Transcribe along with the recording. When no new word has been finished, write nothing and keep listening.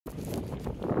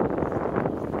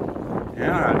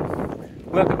Alright,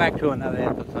 welcome back to another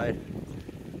episode.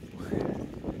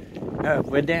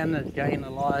 We're down at Jane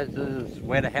Eliza's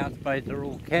where the houseboats are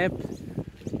all kept.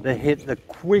 They hit the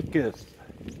quickest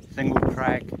single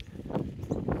track.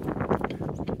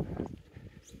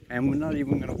 And we're not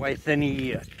even going to waste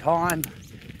any time.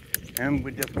 And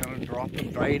we're just going to drop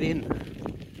straight in.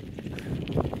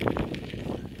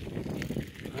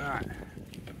 Alright.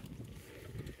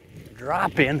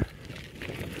 Drop in.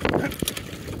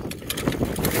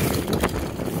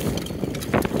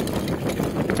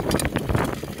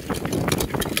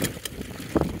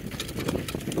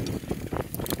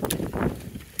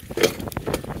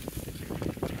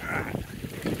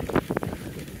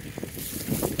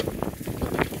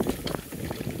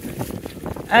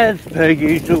 As per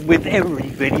usual with every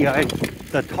video,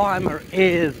 the timer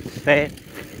is set.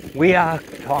 We are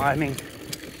timing.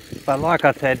 But like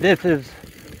I said, this is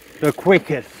the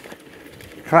quickest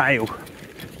trail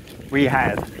we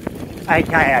have,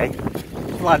 aka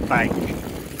floodbait.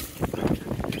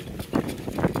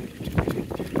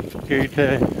 Due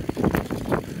to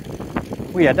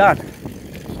we are done.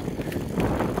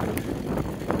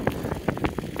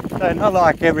 So not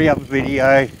like every other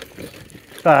video,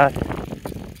 but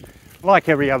like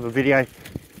every other video,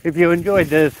 if you enjoyed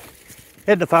this,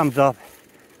 hit the thumbs up,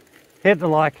 hit the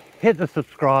like, hit the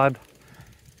subscribe,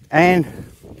 and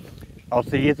I'll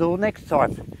see you all next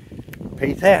time.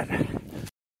 Peace out.